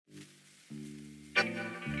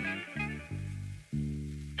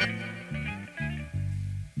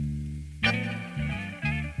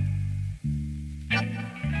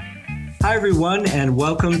Hi, everyone, and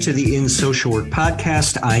welcome to the In Social Work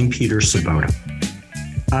podcast. I'm Peter Sabota.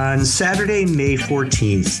 On Saturday, May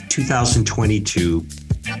 14th, 2022,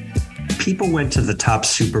 people went to the top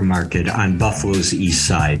supermarket on Buffalo's east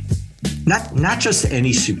side. Not just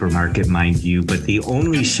any supermarket, mind you, but the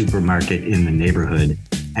only supermarket in the neighborhood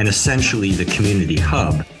and essentially the community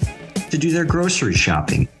hub to do their grocery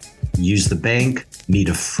shopping, use the bank, meet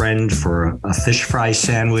a friend for a fish fry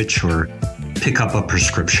sandwich, or pick up a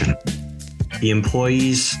prescription. The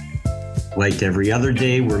employees, like every other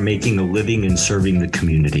day, were making a living and serving the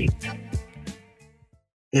community.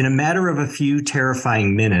 In a matter of a few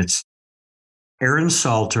terrifying minutes, Aaron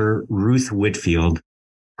Salter, Ruth Whitfield,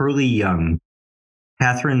 Hurley Young,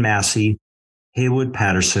 Catherine Massey, Haywood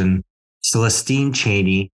Patterson, Celestine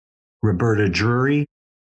Cheney, Roberta Drury,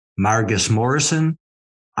 Margus Morrison,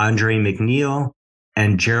 Andre McNeil,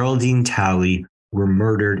 and Geraldine Talley were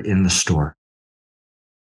murdered in the store.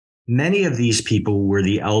 Many of these people were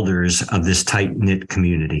the elders of this tight-knit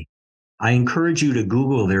community. I encourage you to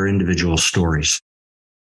Google their individual stories.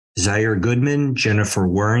 Zaire Goodman, Jennifer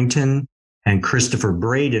Warrington, and Christopher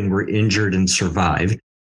Braden were injured and survived.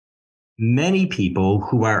 Many people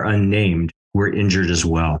who are unnamed were injured as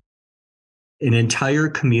well. An entire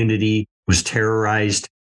community was terrorized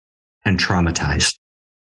and traumatized.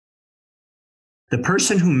 The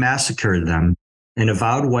person who massacred them, an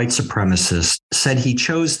avowed white supremacist, said he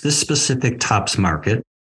chose this specific Tops Market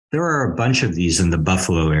 — there are a bunch of these in the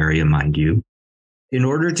Buffalo area, mind you — in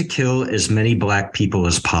order to kill as many Black people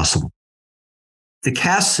as possible. The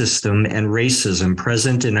caste system and racism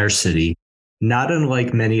present in our city, not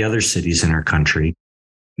unlike many other cities in our country,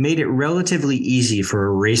 made it relatively easy for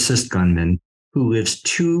a racist gunman who lives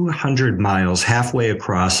 200 miles halfway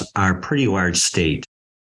across our pretty large state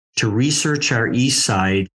to research our east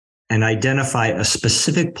side and identify a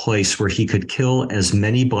specific place where he could kill as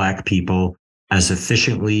many Black people as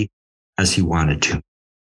efficiently as he wanted to.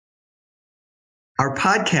 Our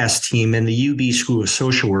podcast team and the UB School of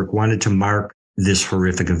Social Work wanted to mark this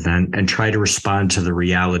horrific event and try to respond to the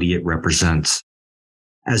reality it represents.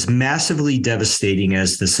 As massively devastating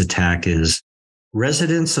as this attack is,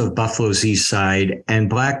 residents of Buffalo's east side and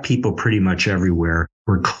Black people pretty much everywhere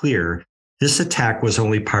were clear this attack was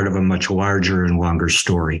only part of a much larger and longer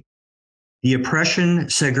story. The oppression,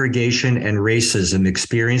 segregation, and racism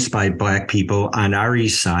experienced by Black people on our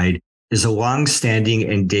east side is a long-standing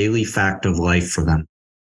and daily fact of life for them.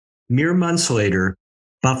 Mere months later,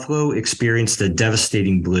 Buffalo experienced a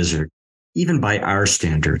devastating blizzard, even by our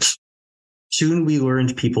standards. Soon we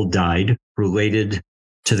learned people died related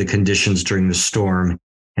to the conditions during the storm,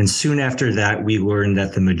 and soon after that we learned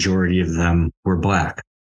that the majority of them were Black.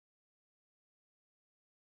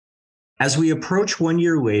 As we approach 1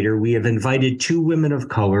 year later, we have invited two women of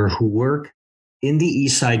color who work in the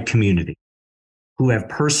East Side community, who have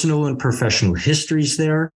personal and professional histories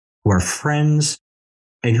there, who are friends,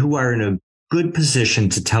 and who are in a good position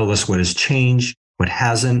to tell us what has changed, what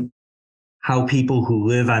hasn't, how people who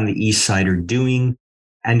live on the East Side are doing,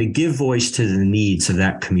 and to give voice to the needs of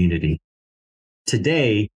that community.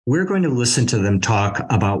 Today, we're going to listen to them talk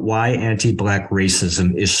about why anti-Black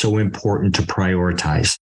racism is so important to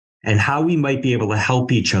prioritize, and how we might be able to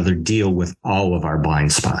help each other deal with all of our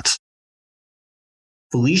blind spots.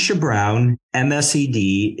 Felicia Brown,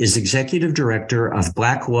 MSED, is Executive Director of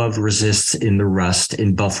Black Love Resists in the Rust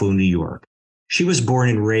in Buffalo, New York. She was born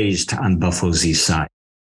and raised on Buffalo's east side.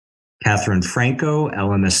 Kathryn Franco,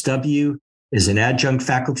 LMSW, is an adjunct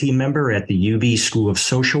faculty member at the UB School of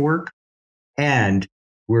Social Work, and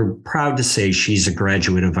we're proud to say she's a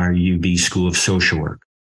graduate of our UB School of Social Work.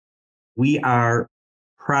 We are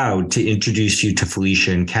proud to introduce you to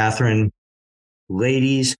Felicia and Kathryn.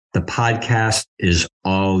 Ladies, the podcast is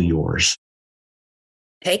all yours.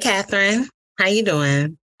 Hey, Kathryn. How you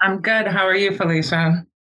doing? I'm good. How are you, Felicia?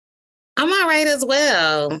 I'm all right as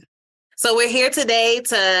well. So we're here today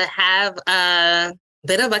to have a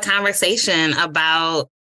bit of a conversation about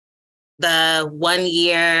the 1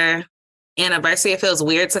 year anniversary. It feels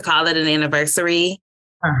weird to call it an anniversary.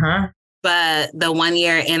 But the 1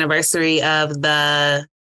 year anniversary of the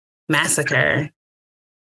massacre.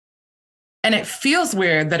 And it feels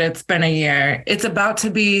weird that it's been a year. It's about to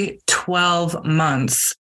be 12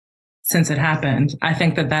 months since it happened. I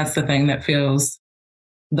think that that's the thing that feels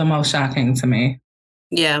the most shocking to me.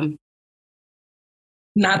 Yeah.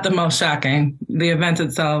 Not the most shocking. The event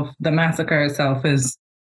itself, the massacre itself is,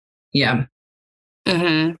 yeah.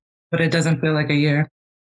 Mm-hmm. But it doesn't feel like a year.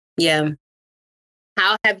 Yeah.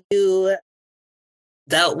 How have you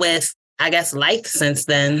dealt with, I guess, life since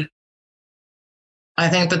then? I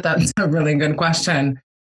think that that's a really good question.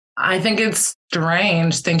 I think it's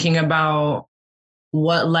strange thinking about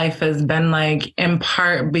what life has been like, in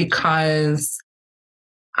part because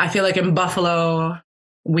I feel like in Buffalo,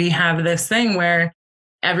 we have this thing where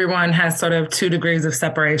everyone has sort of 2 degrees of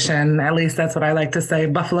separation. At least that's what I like to say.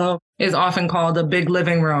 Buffalo is often called a big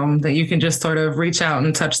living room that you can just sort of reach out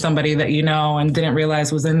and touch somebody that you know and didn't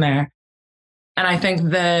realize was in there. And I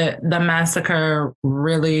think that the massacre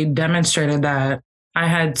really demonstrated that. I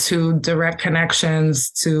had 2 direct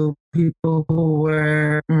connections to people who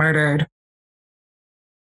were murdered.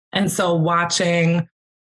 And so watching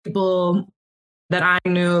people that I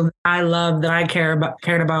knew, I loved, that I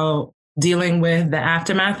cared about dealing with the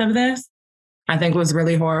aftermath of this, I think was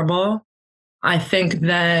really horrible. I think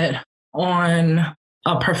that on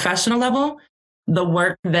a professional level, the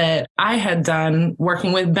work that I had done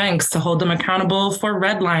working with banks to hold them accountable for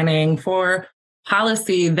redlining, for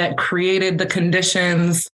policy that created the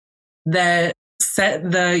conditions that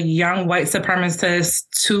set the young white supremacists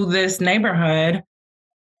to this neighborhood,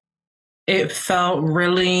 it felt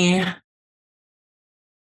really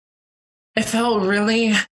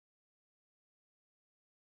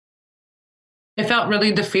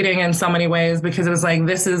defeating in so many ways, because it was like,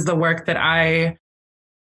 this is the work that I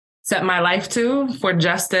set my life to, for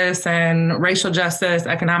justice and racial justice,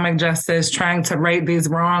 economic justice, trying to right these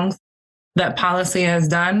wrongs that policy has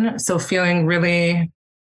done. So feeling really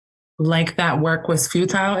like that work was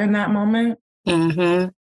futile in that moment. Mm-hmm.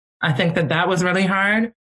 I think that was really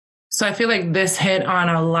hard. So I feel like this hit on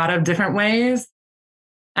a lot of different ways.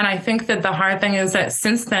 And I think that the hard thing is that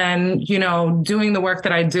since then, you know, doing the work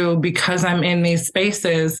that I do, because I'm in these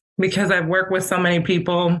spaces, because I've worked with so many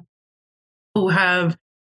people who have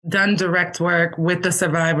done direct work with the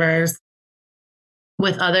survivors,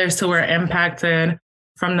 with others who were impacted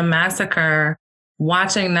from the massacre,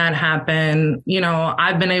 watching that happen, you know,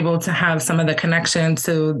 I've been able to have some of the connection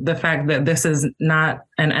to the fact that this is not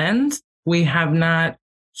an end. We have not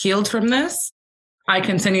healed from this. I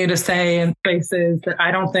continue to say in spaces that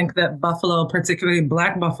I don't think that Buffalo, particularly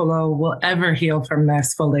Black Buffalo, will ever heal from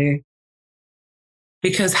this fully.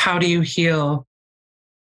 Because how do you heal?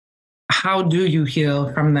 How do you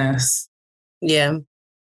heal from this? Yeah.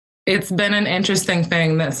 It's been an interesting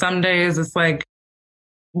thing that some days it's like,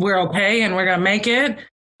 we're okay and we're going to make it.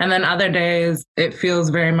 And then other days it feels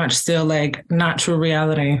very much still like not true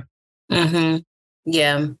reality. Mm-hmm.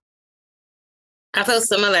 Yeah. I feel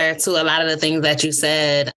similar to a lot of the things that you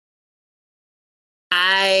said.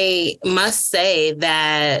 I must say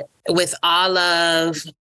that with all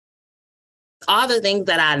the things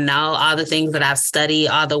that I know, all the things that I've studied,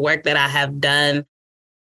 all the work that I have done,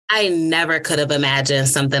 I never could have imagined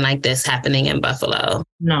something like this happening in Buffalo.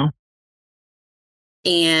 No.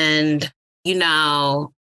 And, you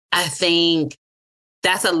know, I think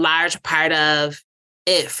that's a large part of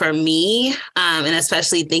it for me. And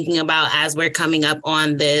especially thinking about as we're coming up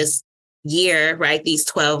on this year, right? These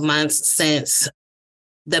 12 months since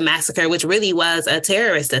the massacre, which really was a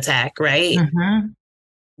terrorist attack, right? Mm-hmm.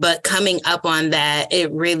 But coming up on that,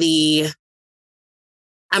 it really,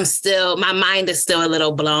 my mind is still a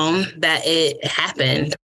little blown that it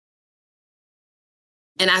happened.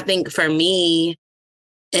 And I think for me,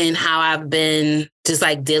 and how I've been just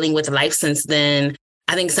like dealing with life since then,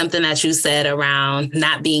 I think something that you said around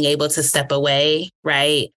not being able to step away,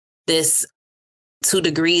 right? This 2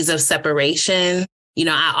 degrees of separation. You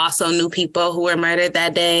know, I also knew people who were murdered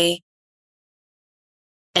that day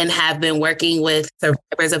and have been working with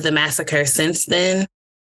survivors of the massacre since then.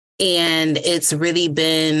 And it's really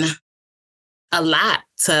been a lot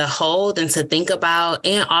to hold and to think about.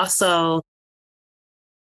 And also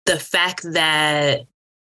the fact that,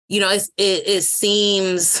 you know, it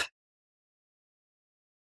seems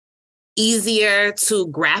easier to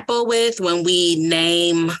grapple with when we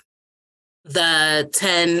name the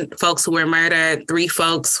 10 folks who were murdered, 3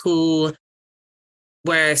 folks who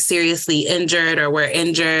were seriously injured or were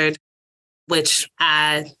injured, which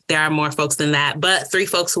there are more folks than that, but 3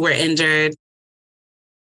 folks who were injured.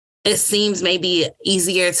 It seems maybe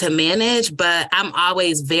easier to manage, but I'm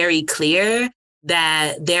always very clear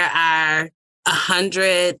that there are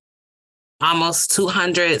 100, almost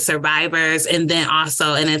 200 survivors, and then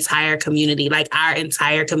also an entire community. Like our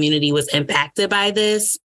entire community was impacted by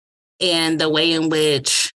this, and the way in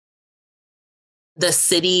which the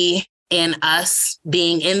city and us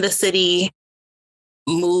being in the city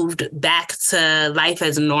moved back to life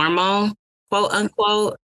as normal, quote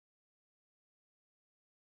unquote.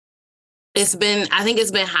 I think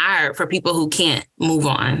it's been hard for people who can't move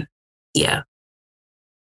on. Yeah.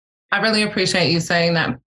 I really appreciate you saying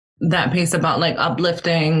that piece about like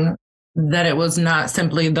uplifting, that it was not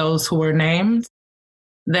simply those who were named.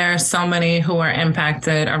 there are so many who are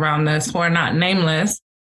impacted around this who are not nameless,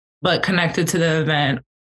 but connected to the event.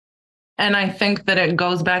 And I think that it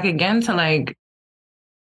goes back again to like,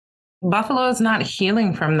 Buffalo is not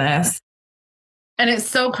healing from this. And it's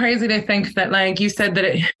so crazy to think that, like you said,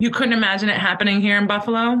 that you couldn't imagine it happening here in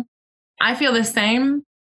Buffalo. I feel the same.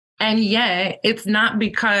 And yet it's not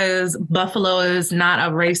because Buffalo is not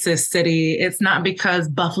a racist city. It's not because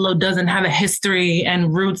Buffalo doesn't have a history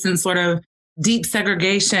and roots in sort of deep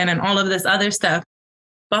segregation and all of this other stuff.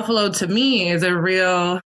 Buffalo, to me, is a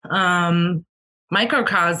real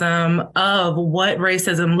microcosm of what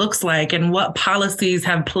racism looks like and what policies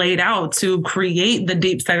have played out to create the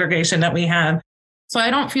deep segregation that we have. So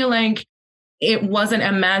I don't feel like it wasn't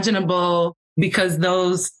imaginable because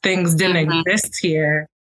those things didn't exist here.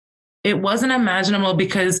 It wasn't imaginable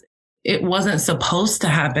because it wasn't supposed to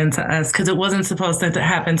happen to us, because it wasn't supposed to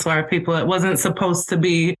happen to our people. It wasn't supposed to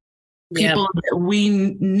be people that we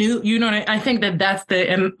knew. You know, I think that that's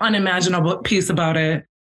the unimaginable piece about it,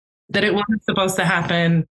 that it wasn't supposed to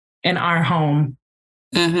happen in our home.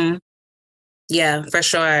 Mm-hmm. Yeah, for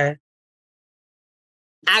sure.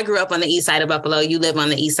 I grew up on the east side of Buffalo. You live on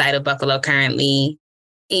the east side of Buffalo currently.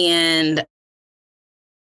 And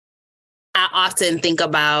I often think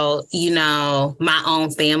about, you know, my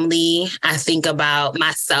own family. I think about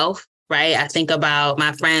myself, right? I think about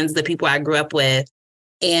my friends, the people I grew up with,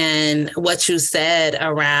 and what you said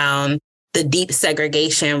around the deep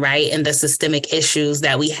segregation, right? And the systemic issues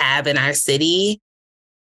that we have in our city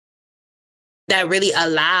that really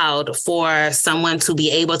allowed for someone to be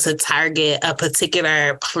able to target a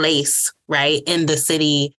particular place, right, in the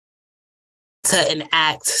city to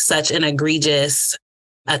enact such an egregious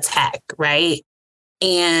attack, right?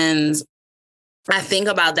 And I think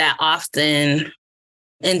about that often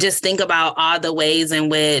and just think about all the ways in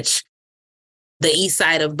which the east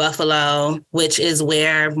side of Buffalo, which is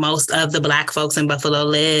where most of the Black folks in Buffalo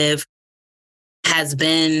live, has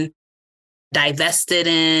been divested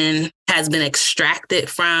in, has been extracted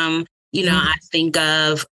from. You know, I think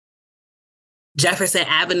of Jefferson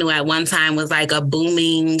Avenue at one time was like a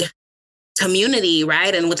booming community,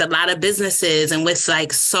 right? And with a lot of businesses and with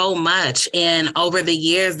like so much. And over the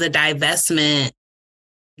years, the divestment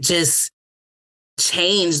just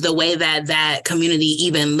changed the way that that community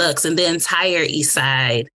even looks, and the entire east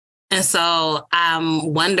side. And so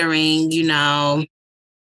I'm wondering, you know,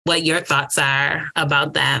 what your thoughts are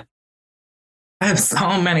about that. I have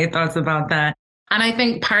so many thoughts about that. And I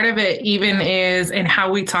think part of it even is in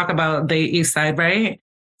how we talk about the east side, right?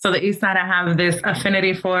 So the east side, I have this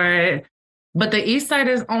affinity for it. But the east side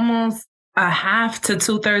is almost a half to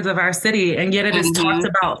 2/3 of our city. And yet it is talked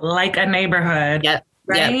about like a neighborhood,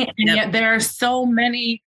 right? And yet there are so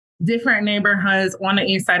many different neighborhoods on the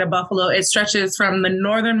east side of Buffalo. It stretches from the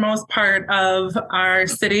northernmost part of our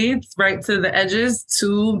city, right to the edges,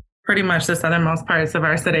 to pretty much the southernmost parts of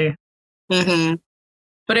our city.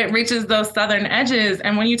 But it reaches those southern edges.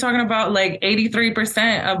 And when you're talking about like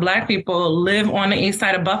 83% of Black people live on the east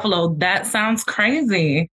side of Buffalo, that sounds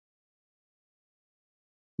crazy.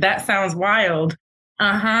 That sounds wild.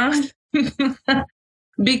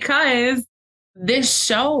 Because this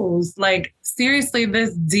shows, like, seriously,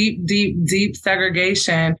 this deep, deep, deep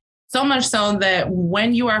segregation. So much so that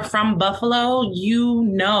when you are from Buffalo, you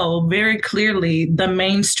know very clearly the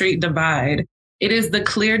Main Street divide. It is the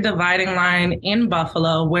clear dividing line in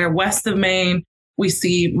Buffalo, where west of Main, we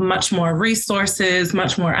see much more resources,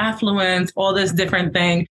 much more affluence, all this different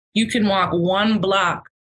thing. You can walk one block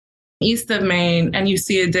east of Main and you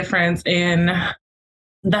see a difference in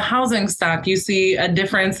the housing stock. You see a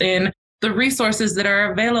difference in the resources that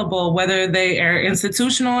are available, whether they are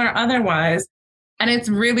institutional or otherwise. And it's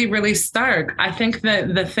really, really stark. I think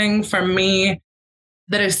that the thing for me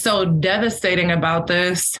that is so devastating about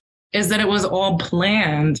this is that it was all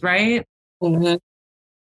planned, right?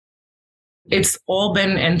 It's all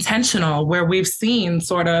been intentional, where we've seen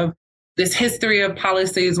sort of this history of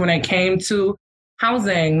policies when it came to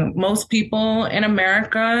housing. Most people in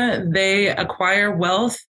America, they acquire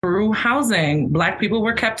wealth through housing. Black people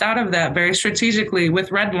were kept out of that very strategically with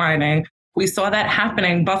redlining. We saw that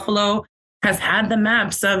happening. Buffalo has had the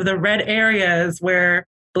maps of the red areas where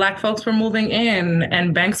Black folks were moving in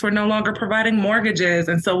and banks were no longer providing mortgages.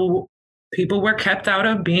 And so people were kept out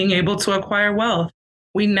of being able to acquire wealth.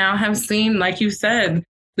 We now have seen, like you said,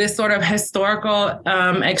 this sort of historical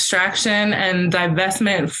extraction and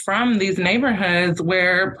divestment from these neighborhoods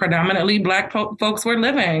where predominantly Black folks were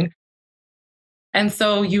living. And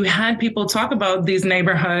so you had people talk about these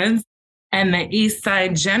neighborhoods and the East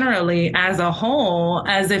Side generally as a whole,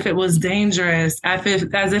 as if it was dangerous, as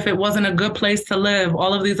if it wasn't a good place to live,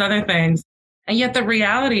 all of these other things. And yet the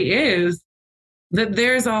reality is that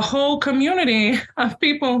there's a whole community of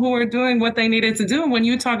people who are doing what they needed to do. When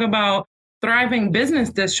you talk about thriving business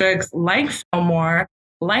districts like Fillmore,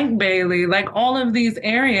 like Bailey, like all of these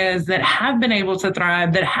areas that have been able to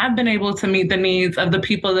thrive, that have been able to meet the needs of the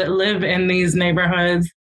people that live in these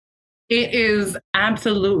neighborhoods, it is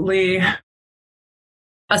absolutely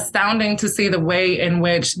astounding to see the way in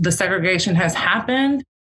which the segregation has happened.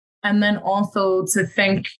 And then also to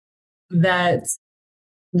think that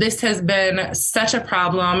this has been such a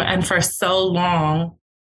problem and for so long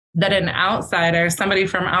that an outsider, somebody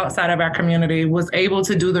from outside of our community, was able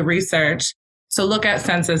to do the research, to look at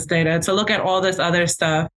census data, to look at all this other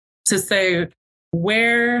stuff, to say,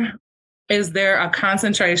 where is there a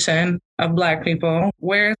concentration of Black people?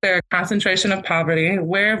 Where is there a concentration of poverty?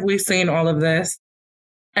 Where have we seen all of this?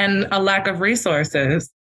 And a lack of resources.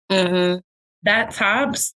 Mm-hmm. That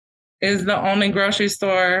Tops is the only grocery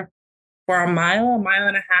store for a mile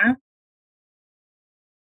and a half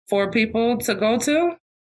for people to go to.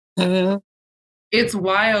 Mm-hmm. It's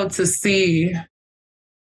wild to see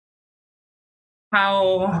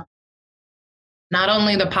how not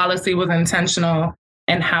only the policy was intentional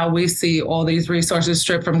and how we see all these resources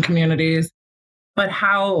stripped from communities, but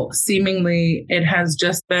how seemingly it has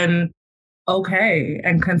just been okay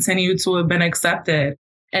and continue to have been accepted.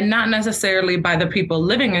 And not necessarily by the people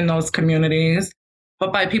living in those communities,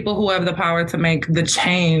 but by people who have the power to make the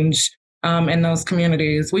change in those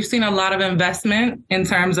communities. We've seen a lot of investment in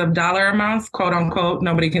terms of dollar amounts, quote unquote.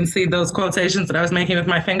 Nobody can see those quotations that I was making with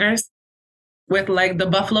my fingers, with like the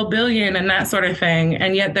Buffalo Billion and that sort of thing.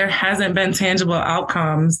 And yet there hasn't been tangible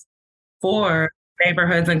outcomes for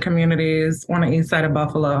neighborhoods and communities on the east side of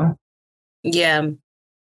Buffalo. Yeah.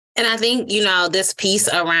 And I think, this piece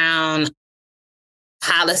around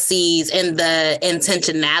policies and the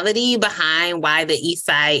intentionality behind why the East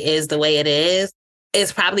Side is the way it is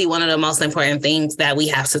probably one of the most important things that we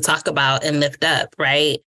have to talk about and lift up,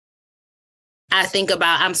 right?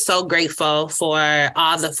 I'm so grateful for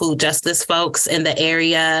all the food justice folks in the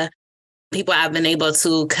area, people I've been able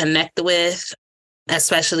to connect with,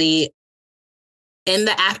 especially in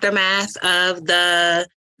the aftermath of the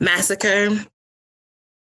massacre.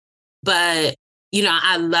 But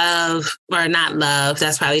I love, or not love,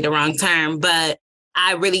 that's probably the wrong term, but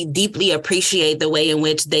I really deeply appreciate the way in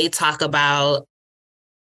which they talk about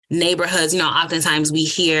neighborhoods. Oftentimes we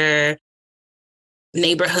hear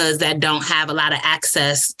neighborhoods that don't have a lot of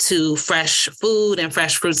access to fresh food and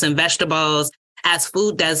fresh fruits and vegetables as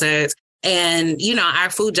food deserts. And, our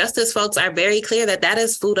food justice folks are very clear that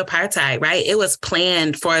is food apartheid, right? It was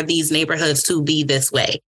planned for these neighborhoods to be this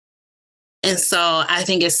way. And so I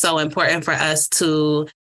think it's so important for us to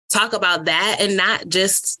talk about that, and not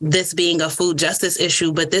just this being a food justice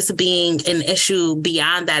issue, but this being an issue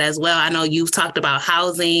beyond that as well. I know you've talked about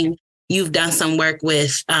housing. You've done some work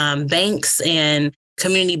with banks and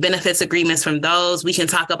community benefits agreements from those. We can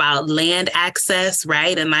talk about land access,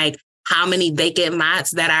 right? And like how many vacant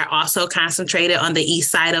lots that are also concentrated on the east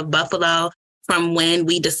side of Buffalo from when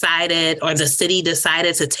we decided, or the city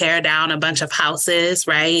decided, to tear down a bunch of houses,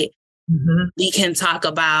 right? Mm-hmm. We can talk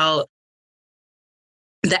about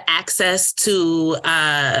the access to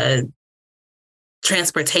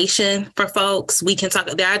transportation for folks. We can talk,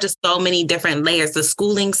 there are just so many different layers. The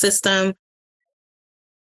schooling system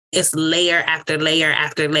is layer after layer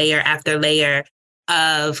after layer after layer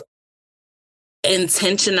of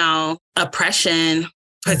intentional oppression,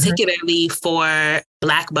 particularly for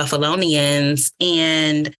Black Buffalonians.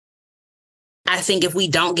 And I think if we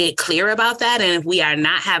don't get clear about that, and if we are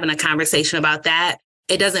not having a conversation about that,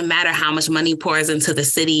 it doesn't matter how much money pours into the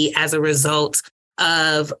city as a result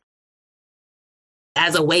of,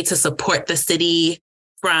 as a way to support the city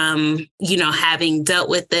from, having dealt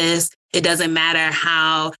with this. It doesn't matter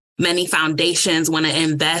how many foundations want to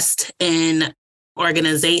invest in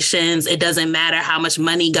organizations. It doesn't matter how much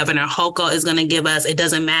money Governor Hochul is going to give us. It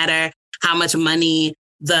doesn't matter how much money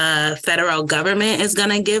the federal government is going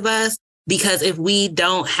to give us. Because if we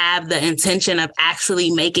don't have the intention of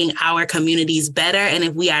actually making our communities better, and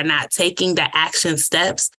if we are not taking the action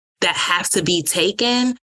steps that have to be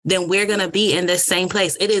taken, then we're going to be in this same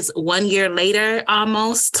place. It is 1 year later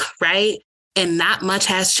almost, right? And not much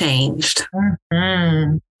has changed,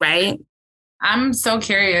 right? I'm so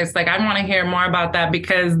curious. Like, I want to hear more about that,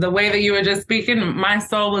 because the way that you were just speaking, my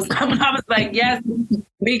soul was coming. I was like, yes,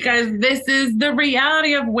 because this is the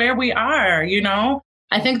reality of where we are,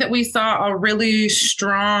 I think that we saw a really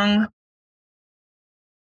strong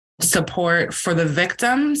support for the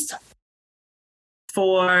victims,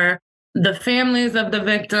 for the families of the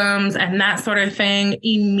victims and that sort of thing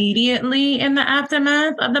immediately in the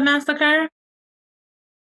aftermath of the massacre.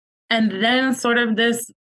 And then sort of this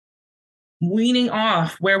weaning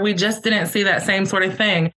off where we just didn't see that same sort of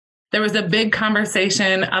thing. There was a big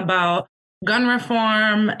conversation about gun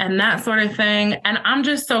reform and that sort of thing. And I'm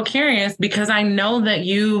just so curious because I know that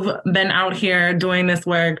you've been out here doing this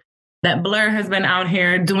work, that Blur has been out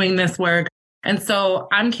here doing this work. And so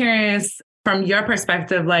I'm curious from your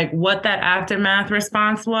perspective, like what that aftermath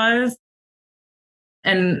response was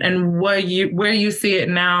and where you see it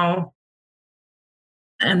now.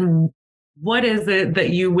 And what is it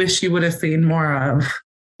that you wish you would have seen more of?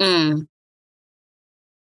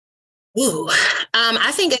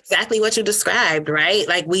 I think exactly what you described, right?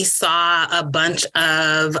 Like we saw a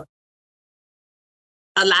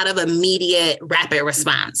lot of immediate rapid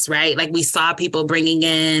response, right? Like we saw people bringing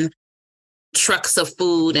in trucks of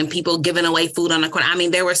food and people giving away food on the corner. I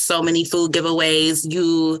mean, there were so many food giveaways.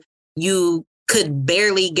 You could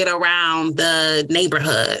barely get around the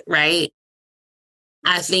neighborhood, right?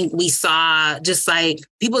 I think we saw just like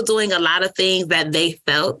people doing a lot of things that they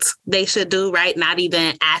felt they should do, right? Not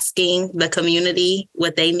even asking the community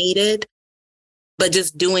what they needed, but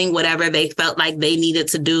just doing whatever they felt like they needed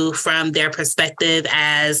to do from their perspective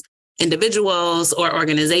as individuals or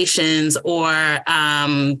organizations or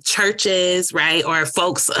churches, right? Or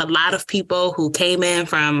folks, a lot of people who came in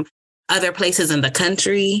from other places in the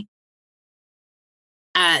country.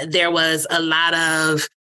 There was a lot of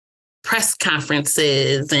press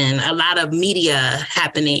conferences and a lot of media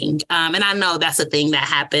happening. And I know that's a thing that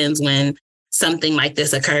happens when something like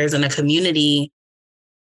this occurs in a community,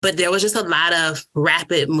 but there was just a lot of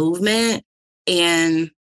rapid movement. And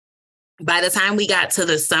by the time we got to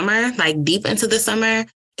the summer, like deep into the summer,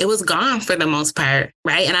 it was gone for the most part,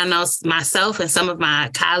 right? And I know myself and some of my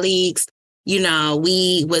colleagues, you know,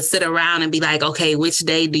 we would sit around and be like, okay, which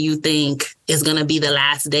day do you think is going to be the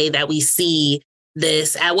last day that we see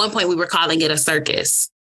this? At one point, we were calling it a circus.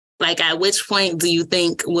 Like, at which point do you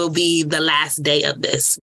think will be the last day of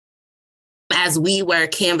this? As we were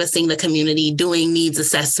canvassing the community, doing needs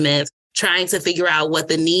assessments, trying to figure out what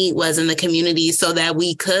the need was in the community so that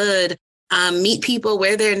we could meet people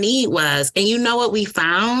where their need was. And you know what we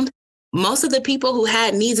found? Most of the people who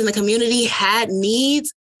had needs in the community had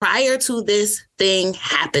needs prior to this thing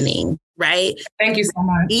happening, right? Thank you so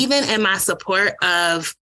much. Even in my support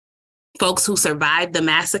of folks who survived the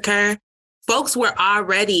massacre, folks were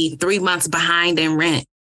already 3 months behind in rent,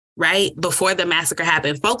 right? Before the massacre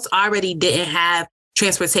happened, folks already didn't have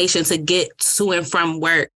transportation to get to and from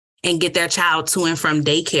work and get their child to and from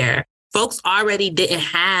daycare. Folks already didn't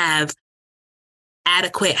have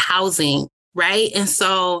adequate housing, right? And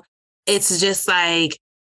so it's just like,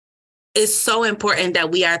 it's so important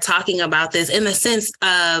that we are talking about this in the sense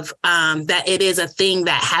of that it is a thing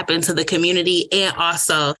that happened to the community, and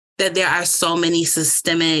also that there are so many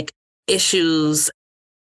systemic issues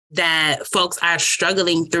that folks are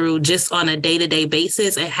struggling through just on a day-to-day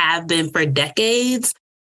basis and have been for decades,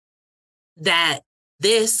 that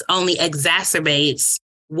this only exacerbates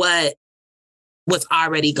what was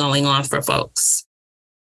already going on for folks.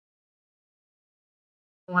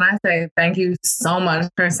 When I say thank you so much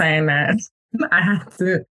for saying that, I have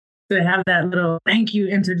to have that little thank you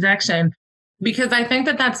interjection, because I think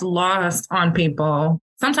that that's lost on people.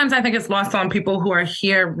 Sometimes I think it's lost on people who are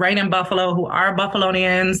here right in Buffalo, who are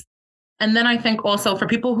Buffalonians. And then I think also for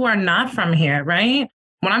people who are not from here, right?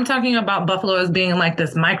 When I'm talking about Buffalo as being like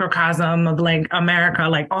this microcosm of like America,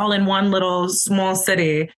 like all in one little small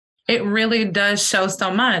city, it really does show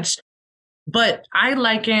so much. But I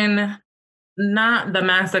liken not the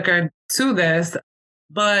massacre to this,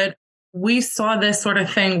 but we saw this sort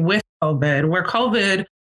of thing with COVID, where COVID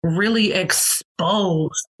really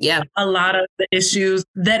exposed a lot of the issues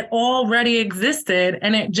that already existed,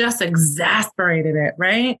 and it just exasperated it,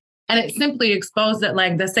 right? And it simply exposed that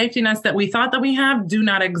like the safety nets that we thought that we have do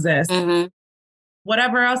not exist. Mm-hmm.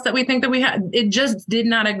 Whatever else that we think that we have, it just did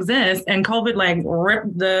not exist. And COVID like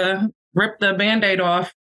ripped the Band-Aid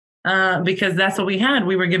off because that's what we had.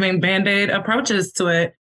 We were giving Band-Aid approaches to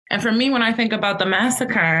it. And for me, when I think about the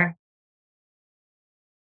massacre,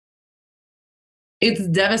 it's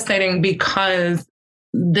devastating because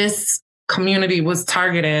this community was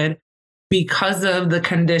targeted because of the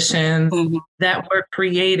conditions that were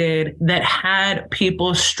created that had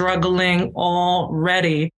people struggling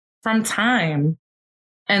already from time.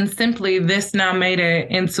 And simply this now made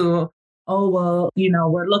it into, oh, well, you know,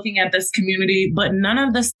 we're looking at this community, but none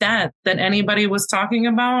of the stats that anybody was talking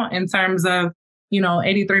about in terms of, you know,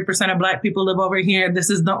 83% of Black people live over here.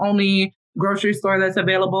 This is the only grocery store that's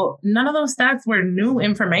available. None of those stats were new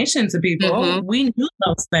information to people. Mm-hmm. We knew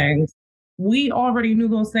those things. We already knew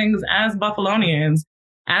those things as Buffalonians,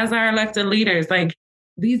 as our elected leaders. Like,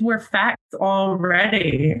 these were facts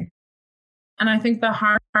already. And I think the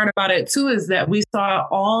hard part about it too is that we saw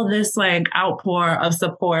all this like outpour of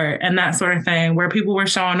support and that sort of thing, where people were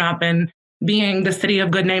showing up and being the city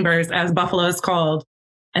of good neighbors, as Buffalo is called.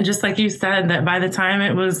 And just like you said, that by the time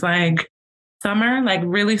it was like summer, like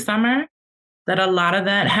really summer, that a lot of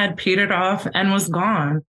that had petered off and was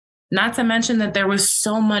gone. Not to mention that there was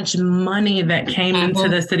so much money that came into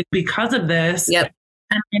the city because of this. Yep.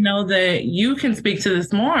 And I know that you can speak to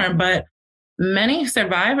this more, but many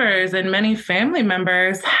survivors and many family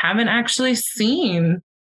members haven't actually seen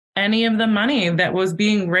any of the money that was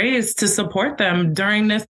being raised to support them during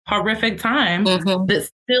this horrific time that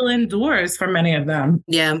still endures for many of them.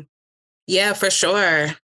 Yeah. Yeah, for sure.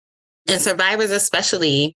 And survivors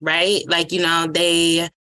especially, right? Like, you know,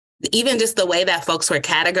 even just the way that folks were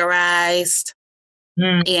categorized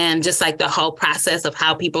and just like the whole process of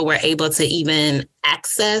how people were able to even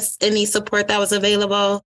access any support that was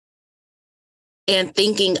available. And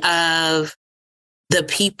thinking of the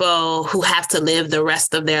people who have to live the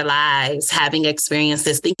rest of their lives having experienced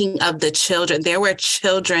this, thinking of the children. There were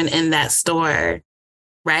children in that store,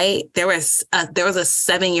 right? There was a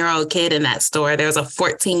 7-year-old kid in that store. There was a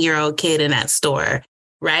 14-year-old kid in that store,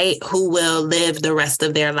 right? Who will live the rest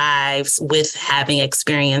of their lives with having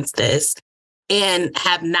experienced this and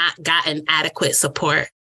have not gotten adequate support,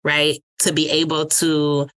 right? To be able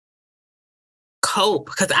to cope,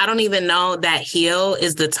 because I don't even know that heal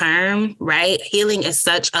is the term, right? Healing is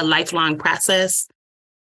such a lifelong process,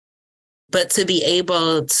 but to be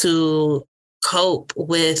able to cope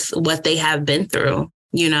with what they have been through,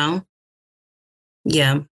 you know?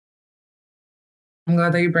 Yeah. I'm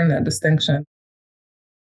glad that you bring that distinction.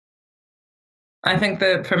 I think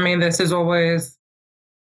that for me, this is always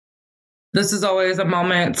a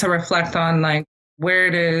moment to reflect on like where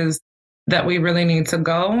it is that we really need to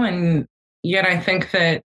go. And yet I think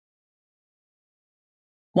that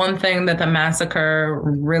one thing that the massacre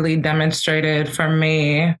really demonstrated for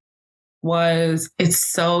me was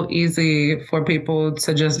it's so easy for people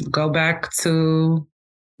to just go back to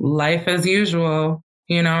life as usual,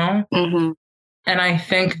 you know? And I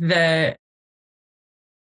think that,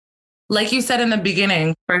 like you said in the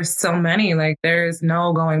beginning, for so many, like there is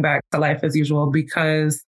no going back to life as usual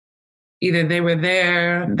because either they were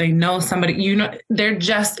there, they know somebody, you know, there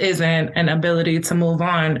just isn't an ability to move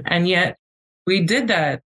on. And yet we did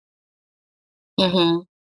that. I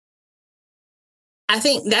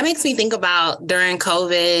think that makes me think about during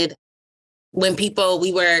COVID, when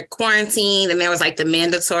we were quarantined and there was like the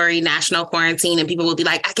mandatory national quarantine and people would be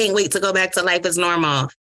like, I can't wait to go back to life as normal.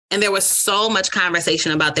 And there was so much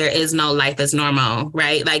conversation about there is no life as normal,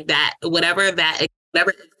 right? Like that, whatever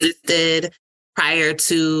existed prior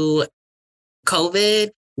to COVID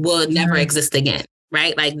will never exist again,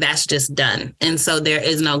 right? Like that's just done. And so there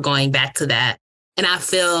is no going back to that. And I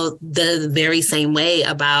feel the very same way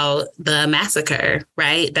about the massacre,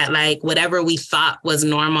 right? That like whatever we thought was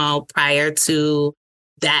normal prior to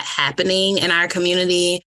that happening in our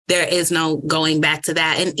community, there is no going back to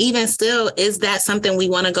that. And even still, is that something we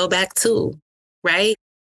want to go back to, right?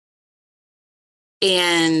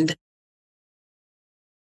 And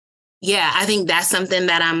yeah, I think that's something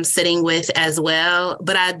that I'm sitting with as well.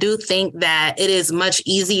 But I do think that it is much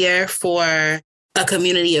easier for a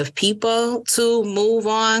community of people to move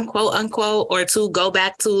on, quote unquote, or to go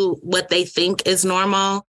back to what they think is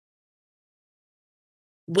normal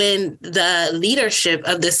when the leadership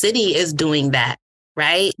of the city is doing that,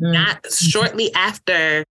 right? Not shortly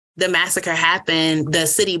after the massacre happened, the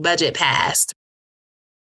city budget passed.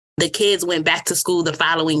 The kids went back to school the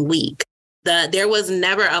following week. There was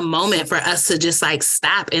never a moment for us to just like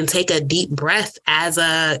stop and take a deep breath as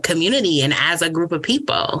a community and as a group of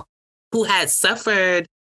people who had suffered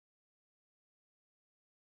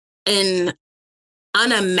an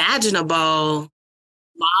unimaginable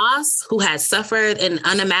loss, who had suffered an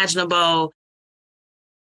unimaginable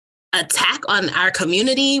attack on our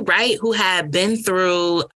community, right? Who had been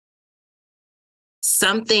through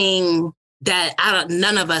something that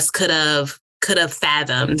none of us could have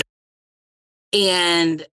fathomed.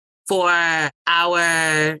 And for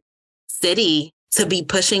our city to be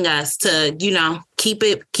pushing us to, you know, keep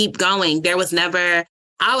going. I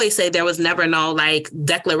always say there was never no like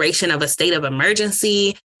declaration of a state of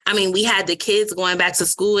emergency. I mean, we had the kids going back to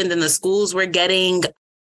school and then the schools were getting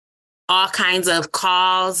all kinds of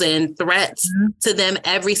calls and threats to them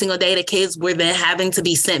every single day. The kids were then having to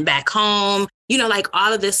be sent back home. You know, like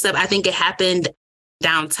all of this stuff. I think it happened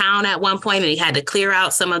downtown at one point and they had to clear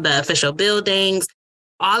out some of the official buildings.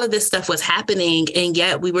 All of this stuff was happening. And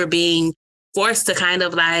yet we were being forced to kind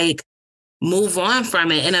of like move on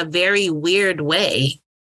from it in a very weird way,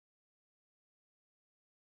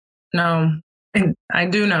 No, I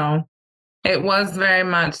do know. It was very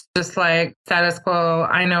much just like status quo.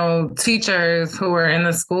 I know teachers who were in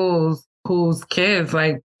the schools whose kids,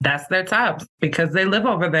 like, that's their tops because they live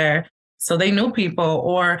over there. So they knew people,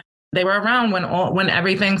 or they were around when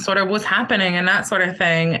everything sort of was happening and that sort of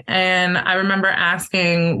thing. And I remember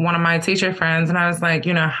asking one of my teacher friends, and I was like,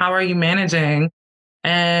 how are you managing?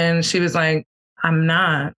 And she was like, I'm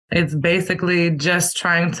not. It's basically just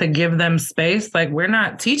trying to give them space. Like, we're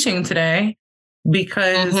not teaching today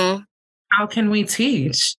because how can we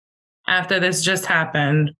teach after this just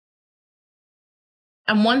happened?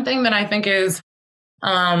 And one thing that I think is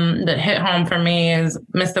that hit home for me is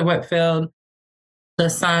Mr. Whitfield, the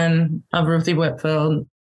son of Ruthie Whitfield,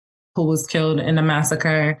 who was killed in the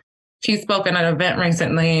massacre. He spoke at an event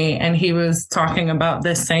recently, and he was talking about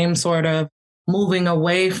this same sort of moving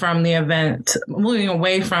away from the event, moving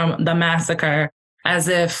away from the massacre as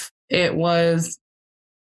if it was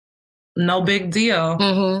no big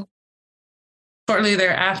deal. Shortly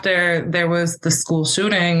thereafter, there was the school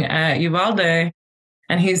shooting at Uvalde.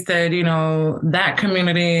 And he said, that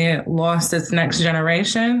community lost its next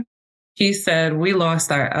generation. He said, we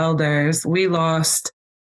lost our elders. We lost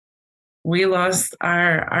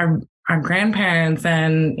our grandparents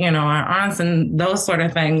and, our aunts and those sort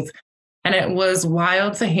of things. And it was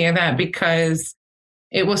wild to hear that because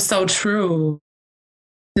it was so true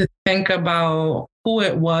to think about who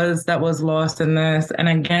it was that was lost in this. And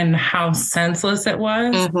again, how senseless it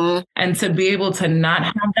was. And to be able to not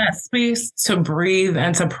have that space to breathe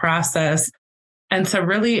and to process and to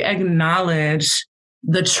really acknowledge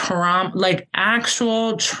the trauma, like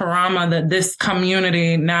actual trauma that this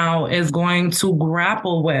community now is going to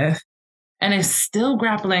grapple with and is still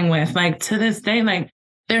grappling with, like to this day. Like,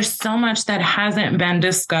 there's so much that hasn't been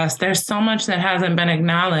discussed. There's so much that hasn't been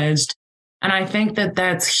acknowledged. And I think that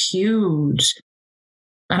that's huge.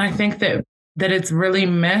 And I think that it's really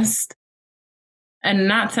missed. And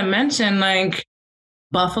not to mention, like,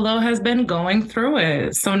 Buffalo has been going through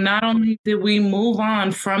it. So not only did we move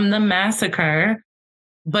on from the massacre,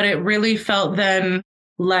 but it really felt then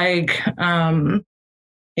like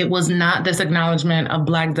it was not this acknowledgement of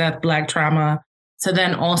Black death, Black trauma, to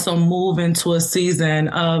then also move into a season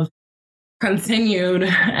of continued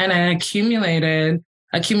and an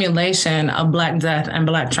accumulation of Black death and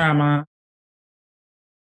Black trauma.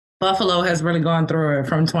 Buffalo has really gone through it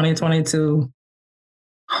from 2022.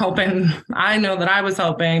 I know that I was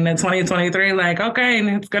hoping that 2023, like, okay,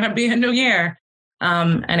 it's going to be a new year.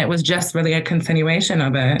 And it was just really a continuation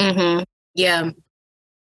of it. Yeah.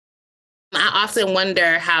 I often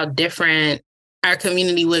wonder how different our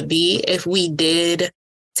community would be if we did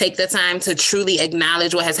take the time to truly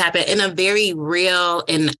acknowledge what has happened in a very real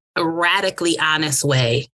and radically honest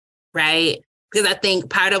way, right? Because I think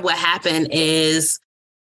part of what happened is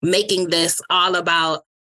making this all about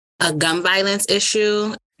a gun violence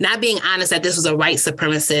issue, not being honest that this was a white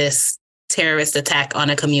supremacist terrorist attack on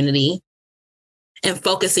a community, and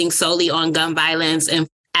focusing solely on gun violence and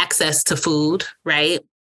access to food, right?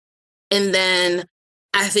 And then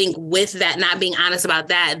I think with that, not being honest about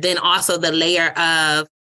that, then also the layer of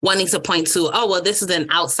wanting to point to, oh, well, this is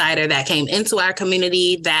an outsider that came into our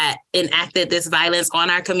community that enacted this violence on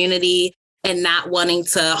our community, and not wanting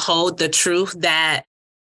to hold the truth that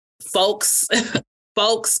folks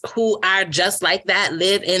who are just like that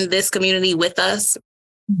live in this community with us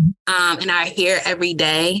and are here every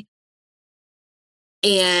day.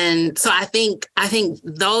 And so I think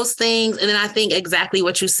those things, and then I think exactly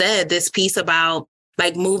what you said, this piece about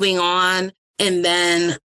like moving on and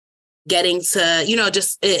then getting to,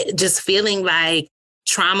 just feeling like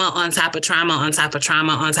trauma on top of trauma on top of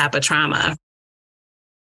trauma on top of trauma.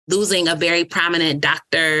 Losing a very prominent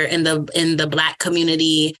doctor in the Black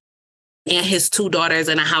community and his two daughters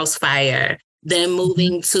in a house fire, then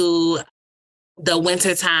moving to the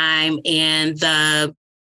wintertime and the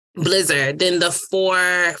blizzard, then the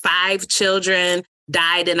 5 children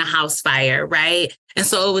died in a house fire, right? And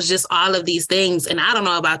so it was just all of these things. And I don't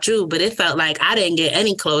know about you, but it felt like I didn't get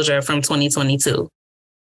any closure from 2022.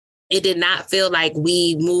 It did not feel like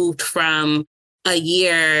we moved from a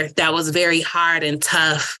year that was very hard and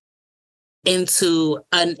tough into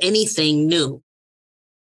anything new.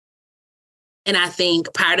 And I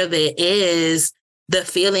think part of it is the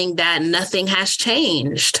feeling that nothing has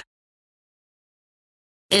changed.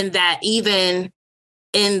 And that even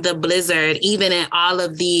in the blizzard, even in all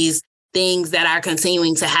of these things that are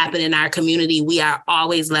continuing to happen in our community, we are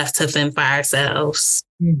always left to fend for ourselves.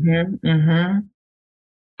 And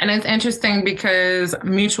it's interesting because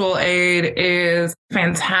mutual aid is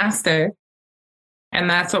fantastic And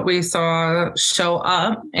that's what we saw show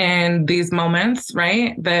up in these moments,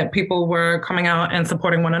 right? That people were coming out and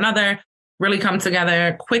supporting one another, really come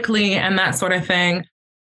together quickly and that sort of thing.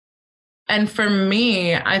 And for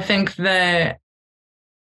me, I think that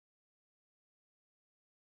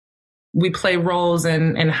we play roles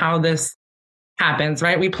in how this happens,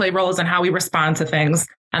 right? We play roles in how we respond to things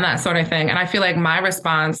and that sort of thing. And I feel like my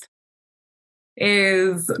response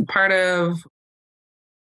is part of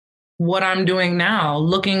what I'm doing now,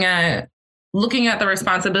 looking at the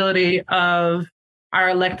responsibility of our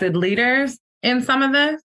elected leaders in some of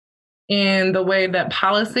this, in the way that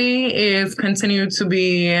policy is continued to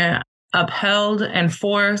be upheld,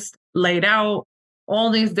 enforced, laid out, all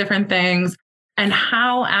these different things, and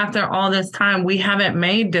how after all this time we haven't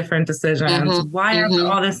made different decisions. Why after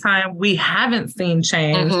all this time we haven't seen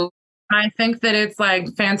change. I think that it's like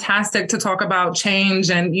fantastic to talk about change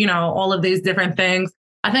and, you know, all of these different things.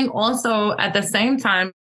 I think also at the same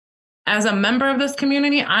time, as a member of this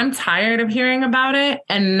community, I'm tired of hearing about it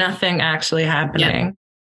and nothing actually happening. Yeah.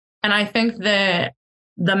 And I think that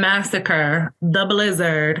the massacre, the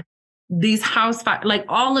blizzard, these house fires, like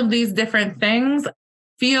all of these different things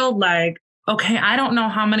feel like, okay, I don't know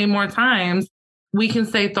how many more times we can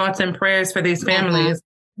say thoughts and prayers for these families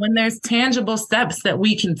when there's tangible steps that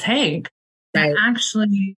we can take that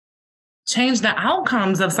actually change the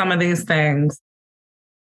outcomes of some of these things.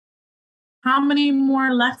 How many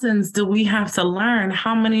more lessons do we have to learn?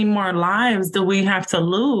 How many more lives do we have to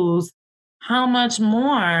lose? How much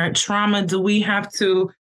more trauma do we have to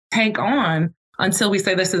take on until we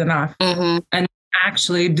say this is enough and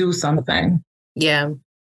actually do something? Yeah.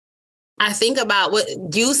 I think about what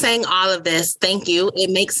you saying all of this. Thank you.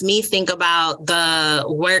 It makes me think about the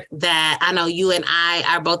work that I know you and I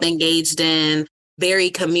are both engaged in,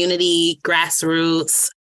 very community, grassroots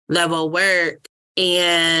level work.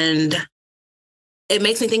 And it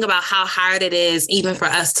makes me think about how hard it is even for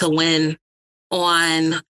us to win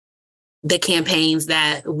on the campaigns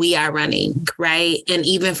that we are running, right? And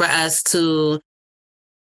even for us to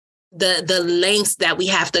the lengths that we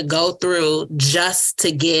have to go through just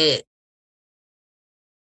to get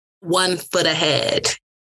 1 foot ahead,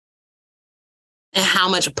 and how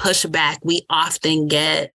much pushback we often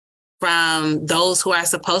get from those who are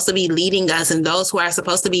supposed to be leading us and those who are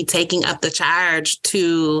supposed to be taking up the charge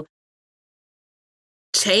to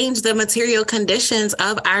change the material conditions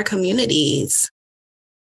of our communities.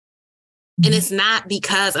 And it's not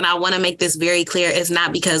because, and I want to make this very clear, it's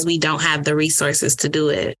not because we don't have the resources to do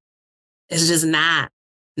it. It's just not.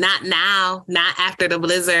 Not now, not after the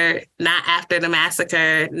blizzard, not after the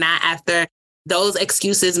massacre, not after those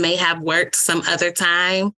excuses may have worked some other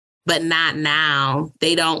time, but not now.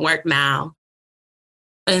 They don't work now.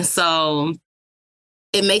 And so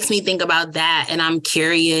it makes me think about that. And I'm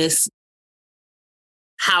curious,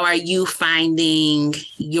 how are you finding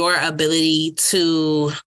your ability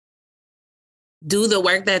to do the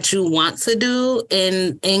work that you want to do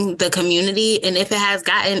in the community? And if it has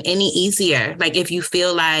gotten any easier, like if you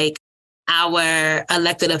feel like our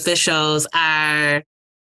elected officials are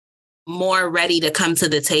more ready to come to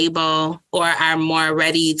the table or are more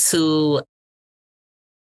ready to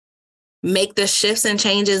make the shifts and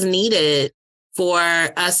changes needed for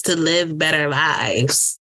us to live better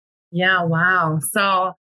lives. Yeah, wow.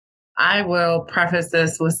 So I will preface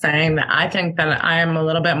this with saying that I think that I am a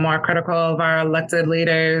little bit more critical of our elected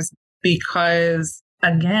leaders because,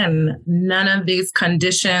 again, none of these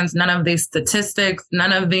conditions, none of these statistics,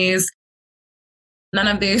 none of these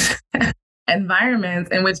environments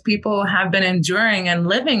in which people have been enduring and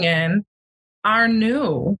living in are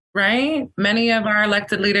new, right? Many of our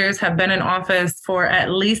elected leaders have been in office for at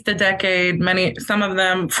least a decade, some of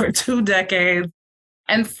them for 2 decades.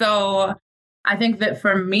 And so I think that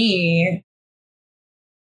for me,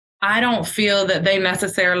 I don't feel that they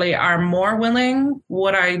necessarily are more willing.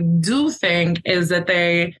 What I do think is that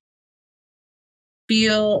they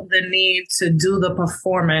feel the need to do the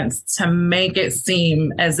performance to make it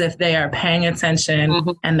seem as if they are paying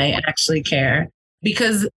attention and they actually care.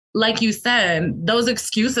 Because like you said, those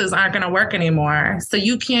excuses aren't going to work anymore. So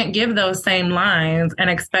you can't give those same lines and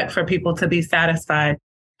expect for people to be satisfied.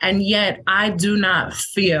 And yet I do not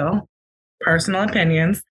feel, personal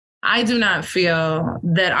opinions, I do not feel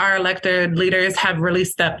that our elected leaders have really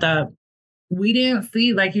stepped up. We didn't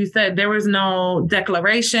see, like you said, there was no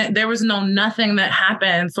declaration. There was nothing that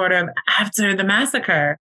happened sort of after the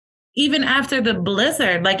massacre. Even after the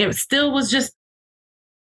blizzard, like it still was just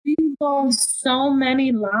so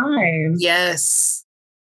many lives. Yes.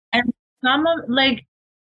 And many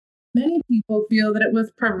people feel that it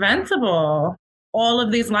was preventable, all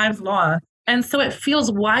of these lives lost. And so it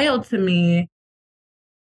feels wild to me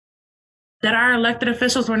that our elected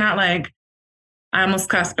officials were not like, I almost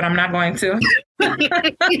cussed, but I'm not going to.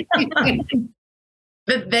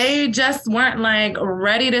 That they just weren't like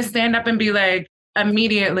ready to stand up and be like,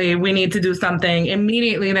 immediately we need to do something.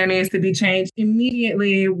 Immediately there needs to be change.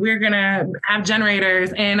 Immediately we're going to have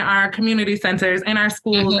generators in our community centers, in our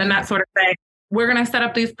schools, and that sort of thing. We're going to set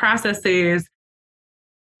up these processes.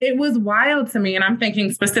 It was wild to me, and I'm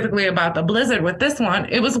thinking specifically about the blizzard with this one.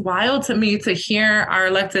 It was wild to me to hear our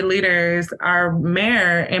elected leaders, our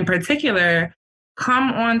mayor in particular,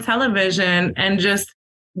 come on television and just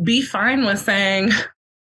be fine with saying,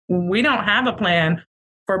 we don't have a plan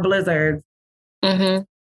for blizzards.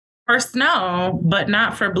 For snow, but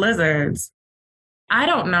not for blizzards. I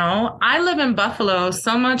don't know. I live in Buffalo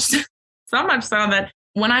so much so that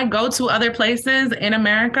when I go to other places in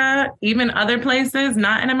America, even other places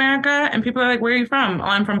not in America, and people are like, where are you from? Oh,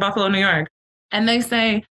 I'm from Buffalo, New York. And they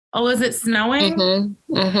say, oh, is it snowing?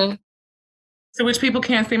 To which people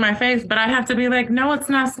can't see my face, but I have to be like, no, it's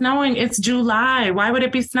not snowing. It's July. Why would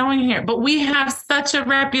it be snowing here? But we have such a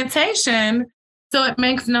reputation. So it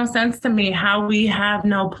makes no sense to me how we have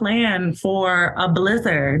no plan for a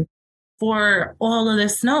blizzard, for all of the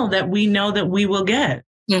snow that we know that we will get.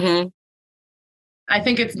 I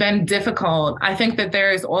think it's been difficult. I think that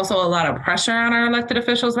there is also a lot of pressure on our elected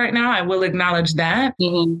officials right now. I will acknowledge that.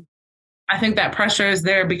 I think that pressure is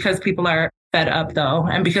there because people are fed up, though,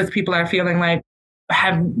 and because people are feeling like,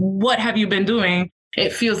 what have you been doing?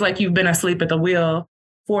 It feels like you've been asleep at the wheel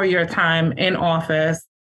for your time in office.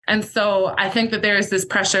 And so I think that there is this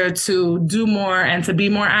pressure to do more and to be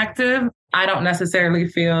more active. I don't necessarily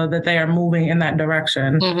feel that they are moving in that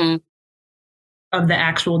direction of the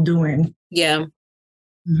actual doing. Yeah.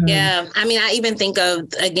 Yeah. I mean, I even think of,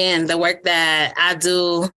 again, the work that I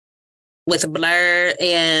do with Blur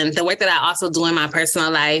and the work that I also do in my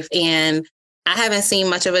personal life. And I haven't seen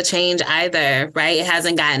much of a change either, right? It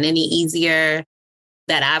hasn't gotten any easier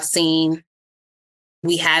that I've seen.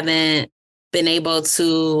 We haven't been able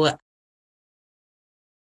to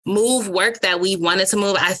move work that we wanted to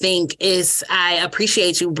move. I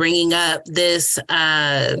appreciate you bringing up this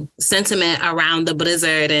sentiment around the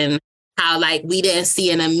blizzard and how like we didn't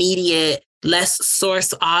see an immediate, let's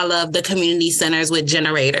source all of the community centers with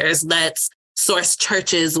generators. Let's source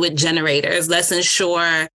churches with generators. Let's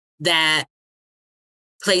ensure that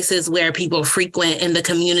places where people frequent in the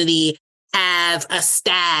community have a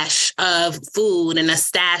stash of food and a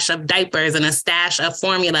stash of diapers and a stash of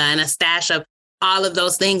formula and a stash of all of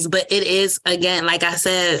those things. But it is, again, like I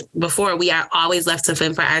said before, we are always left to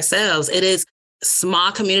fend for ourselves. It is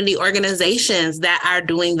small community organizations that are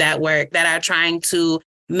doing that work, that are trying to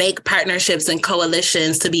make partnerships and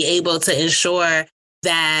coalitions to be able to ensure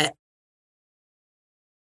that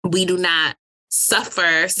we do not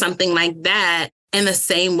suffer something like that in the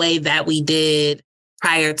same way that we did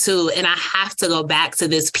prior to. And I have to go back to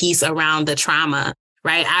this piece around the trauma,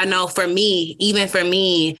 right? I know for me, even for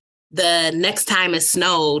me, the next time it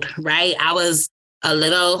snowed, right, I was a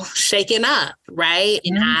little shaken up, right?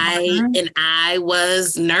 And I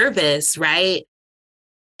was nervous, right?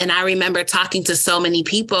 And I remember talking to so many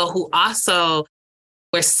people who also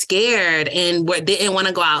were scared and didn't want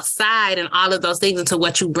to go outside and all of those things. And to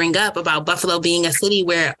what you bring up about Buffalo being a city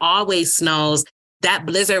where it always snows, that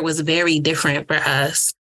blizzard was very different for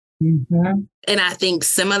us. And I think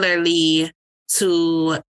similarly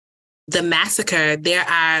to the massacre, there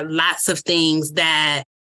are lots of things that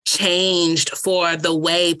changed for the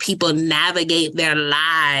way people navigate their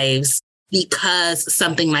lives because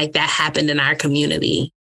something like that happened in our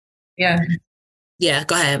community. Yeah,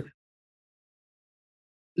 go ahead.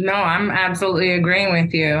 No, I'm absolutely agreeing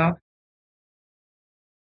with you.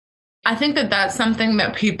 I think that that's something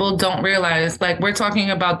that people don't realize. Like, we're talking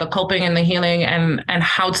about the coping and the healing and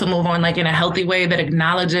how to move on, like in a healthy way that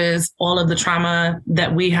acknowledges all of the trauma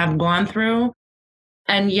that we have gone through.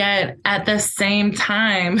 And yet at the same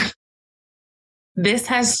time, this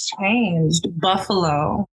has changed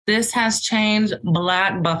Buffalo. This has changed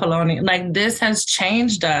Black Buffalo. Like, this has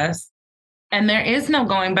changed us. And there is no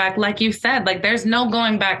going back. Like you said, like, there's no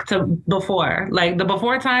going back to before. Like, the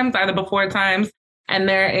before times are the before times. And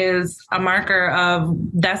there is a marker of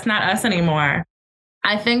that's not us anymore.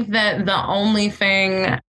 I think that the only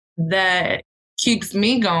thing that keeps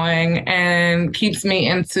me going and keeps me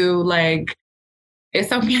into like,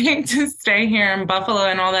 it's okay to stay here in Buffalo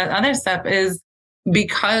and all that other stuff is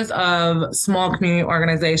because of small community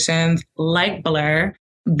organizations like Blur,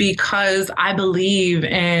 because I believe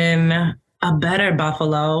in a better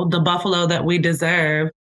Buffalo, the Buffalo that we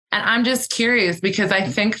deserve. And I'm just curious because I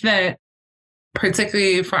think that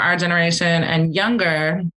particularly for our generation and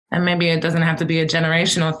younger, and maybe it doesn't have to be a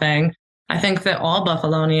generational thing, I think that all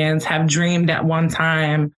Buffalonians have dreamed at one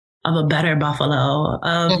time of a better Buffalo,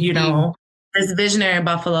 of, you know, this visionary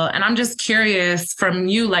Buffalo. And I'm just curious from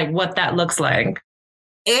you, like, what that looks like.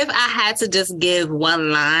 If I had to just give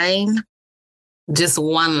one line,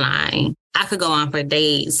 I could go on for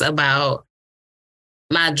days about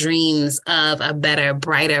my dreams of a better,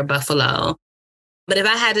 brighter Buffalo. But if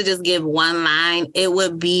I had to just give one line, it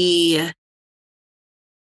would be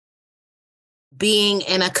being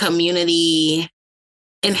in a community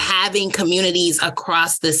and having communities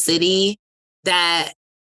across the city that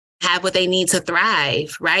have what they need to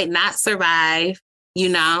thrive, right? Not survive, you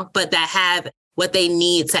know, but that have what they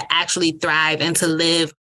need to actually thrive and to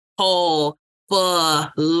live whole, full,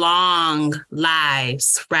 long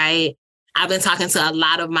lives, right? I've been talking to a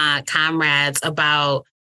lot of my comrades about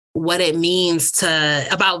what it means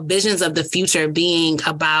about visions of the future being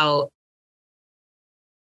about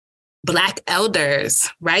Black elders,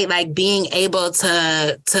 right? Like being able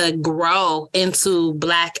to grow into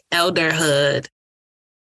Black elderhood,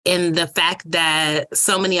 in the fact that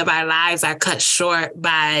so many of our lives are cut short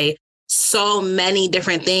by so many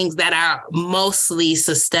different things that are mostly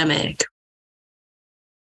systemic.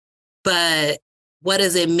 But what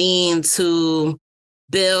does it mean to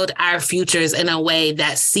build our futures in a way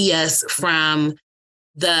that see us from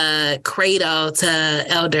the cradle to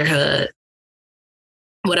elderhood?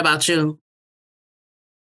 What about you?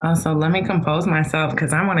 So let me compose myself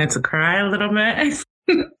because I wanted to cry a little bit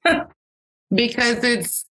because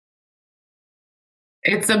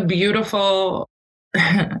it's a beautiful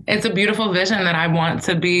vision that I want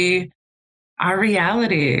to be our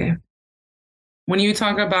reality. When you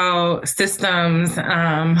talk about systems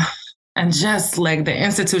and just like the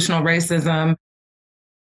institutional racism,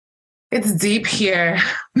 it's deep here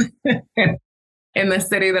in the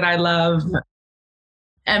city that I love.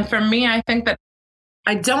 And for me, I think that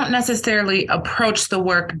I don't necessarily approach the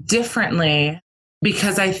work differently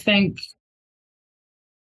because I think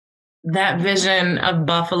that vision of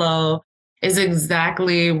Buffalo is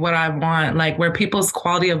exactly what I want, like where people's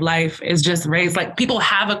quality of life is just raised. Like people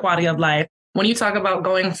have a quality of life. When you talk about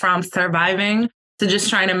going from surviving to just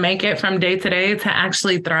trying to make it from day to day to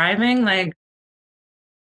actually thriving, like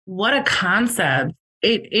what a concept.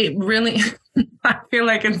 It really, I feel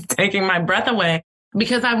like it's taking my breath away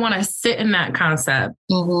because I want to sit in that concept.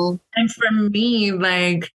 Mm-hmm. And for me,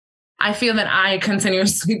 like, I feel that I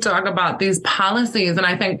continuously talk about these policies. And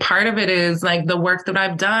I think part of it is like the work that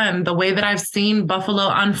I've done, the way that I've seen Buffalo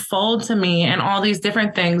unfold to me and all these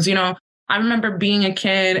different things. You know, I remember being a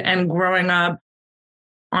kid and growing up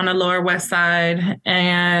on the Lower West Side,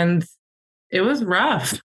 and it was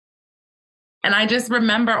rough. And I just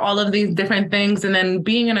remember all of these different things. And then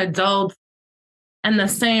being an adult, and the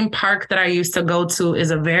same park that I used to go to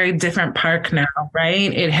is a very different park now,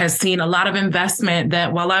 right? It has seen a lot of investment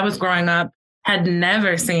that while I was growing up had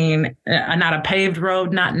never seen, not a paved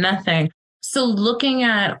road, not nothing. So looking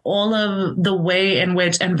at all of the way in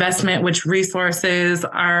which investment, which resources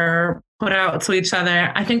are put out to each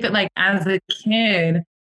other, I think that like as a kid,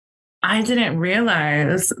 I didn't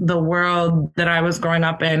realize the world that I was growing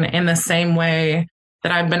up in the same way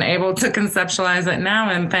that I've been able to conceptualize it now.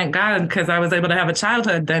 And thank God, because I was able to have a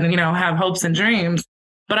childhood then, you know, have hopes and dreams.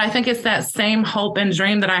 But I think it's that same hope and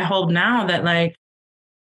dream that I hold now that like,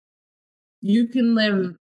 you can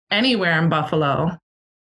live anywhere in Buffalo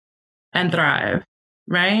and thrive,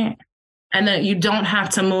 right? And that you don't have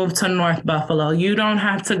to move to North Buffalo. You don't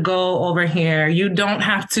have to go over here. You don't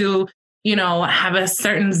have to, you know, have a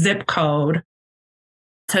certain zip code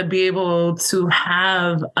to be able to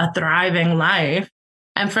have a thriving life.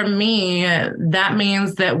 And for me, that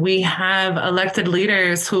means that we have elected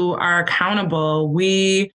leaders who are accountable.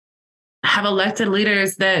 We have elected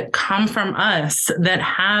leaders that come from us, that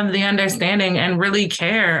have the understanding and really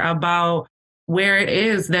care about where it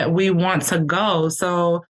is that we want to go.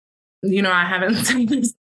 So, you know, I haven't said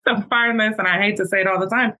this so far in this, and I hate to say it all the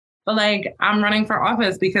time, but like I'm running for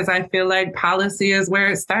office because I feel like policy is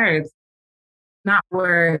where it starts. Not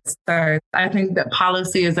where it starts. I think that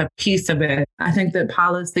policy is a piece of it. I think that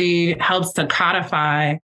policy helps to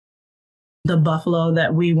codify the Buffalo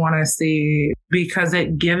that we want to see because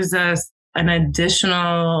it gives us an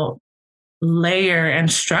additional layer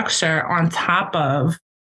and structure on top of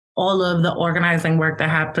all of the organizing work that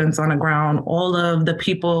happens on the ground, all of the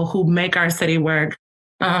people who make our city work.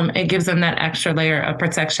 It gives them that extra layer of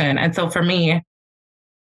protection. And so for me,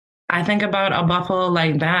 I think about a Buffalo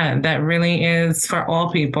like that really is for all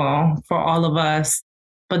people, for all of us,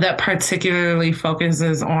 but that particularly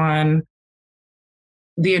focuses on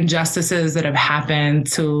the injustices that have happened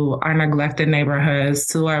to our neglected neighborhoods,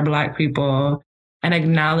 to our Black people, and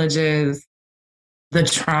acknowledges the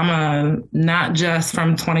trauma, not just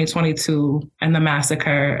from 2022 and the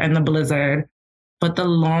massacre and the blizzard, but the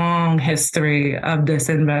long history of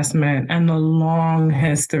disinvestment and the long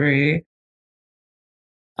history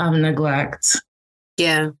of neglect.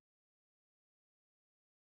 Yeah.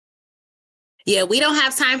 Yeah, we don't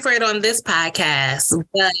have time for it on this podcast,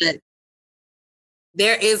 but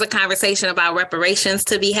there is a conversation about reparations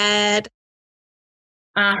to be had.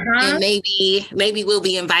 And maybe we'll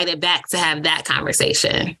be invited back to have that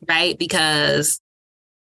conversation, right? Because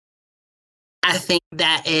I think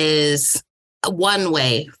that is one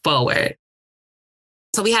way forward.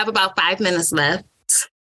 So we have about 5 minutes left.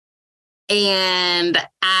 And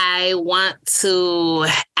I want to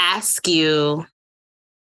ask you,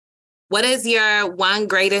 what is your one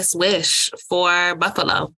greatest wish for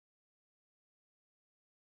Buffalo?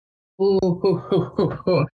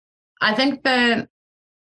 Ooh. I think that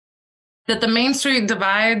the Main Street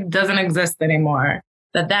divide doesn't exist anymore.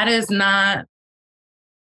 That is not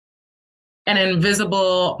an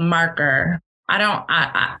invisible marker.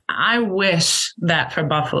 I wish that for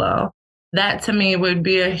Buffalo. That to me would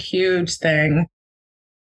be a huge thing.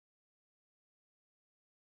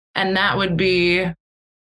 And that would be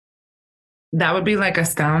like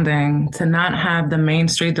astounding to not have the Main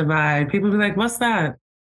Street divide. People would be like, what's that?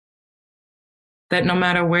 That no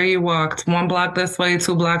matter where you walked, 1 block this way,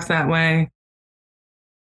 2 blocks that way,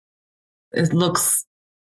 it looks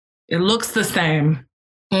the same.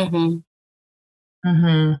 Mm-hmm.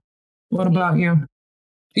 Mm-hmm. What about you?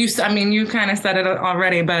 You kind of said it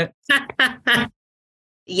already, but.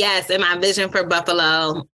 Yes, and my vision for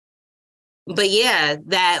Buffalo. But yeah,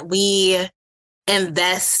 that we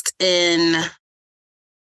invest in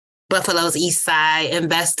Buffalo's East Side,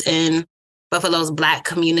 invest in Buffalo's Black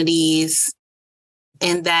communities,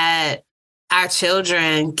 and that our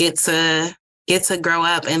children get to grow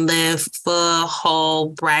up and live full, whole,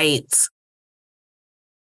 bright,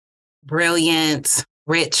 brilliant,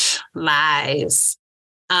 rich lives.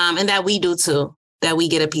 And that we do too, that we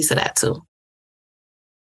get a piece of that too.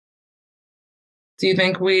 Do you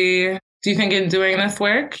think in doing this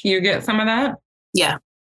work, you get some of that? Yeah.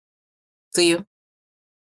 Do you?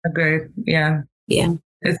 Agreed. Yeah. Yeah.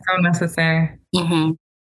 It's so necessary. Mm-hmm.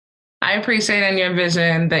 I appreciate in your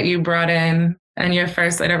vision that you brought in your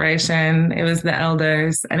first iteration, it was the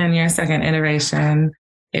elders. And in your second iteration,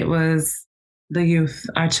 it was the youth,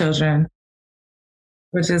 our children,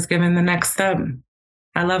 which is given the next step.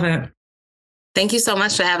 I love it. Thank you so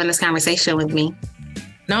much for having this conversation with me.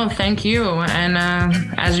 No, thank you. And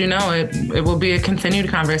as you know, it will be a continued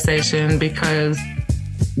conversation because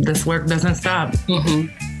this work doesn't stop. Mm-hmm.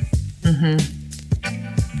 Mm-hmm.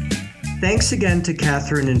 Thanks again to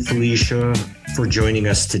Kathryn and Felicia for joining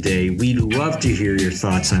us today. We'd love to hear your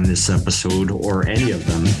thoughts on this episode, or any of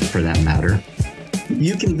them for that matter.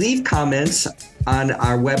 You can leave comments on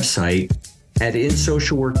our website at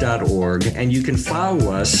insocialwork.org, and you can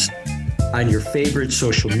follow us on your favorite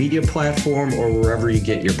social media platform or wherever you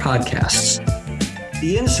get your podcasts.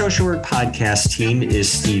 The In Social Work podcast team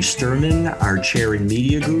is Steve Sturman, our chair and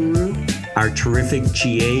media guru, our terrific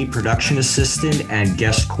GA production assistant and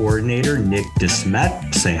guest coordinator, Nick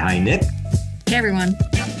DeSmet. Say hi, Nick. Hey, everyone.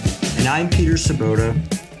 And I'm Peter Sabota.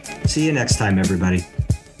 See you next time, everybody.